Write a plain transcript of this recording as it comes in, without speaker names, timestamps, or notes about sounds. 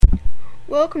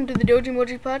Welcome to the Doji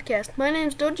Moji podcast. My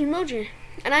name's Doji Moji,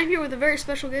 and I'm here with a very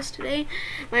special guest today,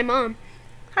 my mom.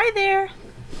 Hi there.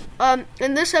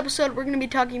 In this episode, we're going to be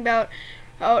talking about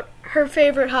her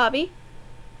favorite hobby,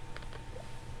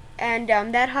 and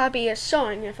that hobby is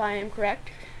sewing, if I am correct.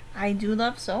 I do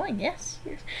love sewing, yes.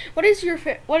 What is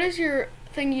your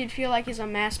thing you'd feel like is a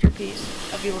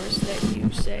masterpiece of yours that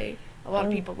you say a lot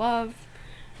of people love?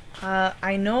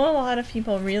 I know a lot of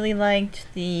people really liked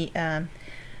the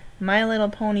My Little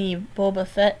Pony Boba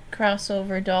Fett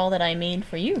crossover doll that I made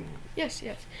for you. Yes.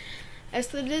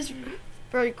 As it is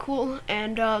very cool,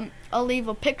 and I'll leave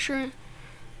a picture.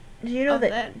 Do you know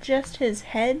that just his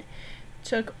head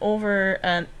took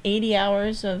over 80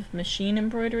 hours of machine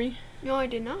embroidery? No, I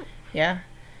did not. Yeah,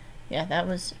 that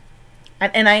was...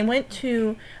 And I went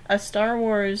to a Star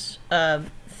Wars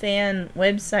fan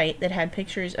website that had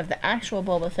pictures of the actual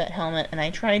Boba Fett helmet, and I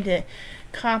tried to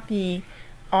copy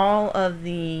all of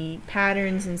the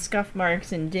patterns and scuff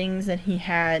marks and dings that he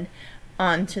had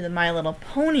onto the My Little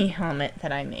Pony helmet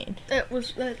that I made. That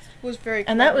was very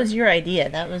cool. And that was your idea.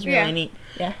 That was really neat.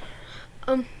 Yeah.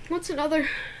 What's another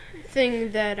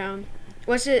thing that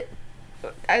was it?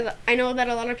 I know that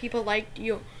a lot of people liked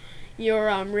your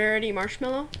Rarity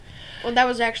Marshmallow. Well, that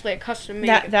was actually a custom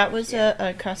made. That was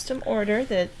a custom order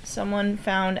that someone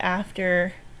found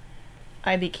after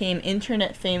I became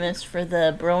internet famous for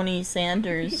the Brony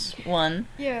Sanders one.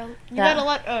 Yeah, you got a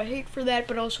lot of hate for that,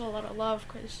 but also a lot of love.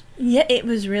 Yeah, it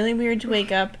was really weird to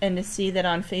wake up and to see that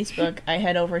on Facebook I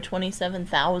had over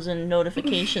 27,000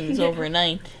 notifications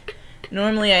overnight.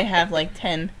 Normally I have like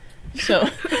 10. So,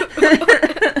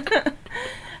 I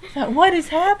thought, what is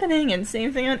happening? And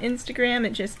same thing on Instagram.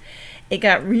 It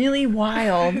got really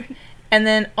wild. And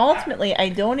then ultimately I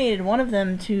donated one of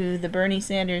them to the Bernie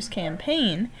Sanders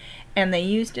campaign, and they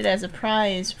used it as a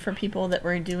prize for people that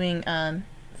were doing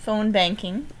phone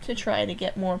banking to try to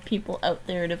get more people out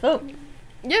there to vote.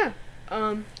 Yeah,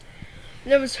 that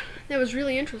was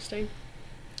really interesting.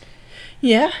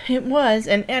 Yeah, it was,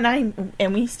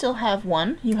 and we still have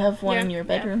one. You have one in your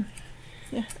bedroom.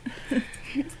 Yeah.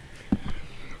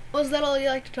 Was that all you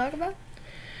like to talk about?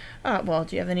 Well,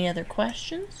 do you have any other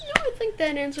questions? No, I think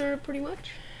that answered it pretty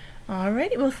much.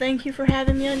 Alrighty, well, thank you for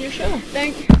having me on your show.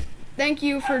 Thank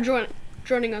you for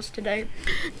joining us today.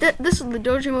 This is the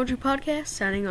Doji Moji podcast, signing off.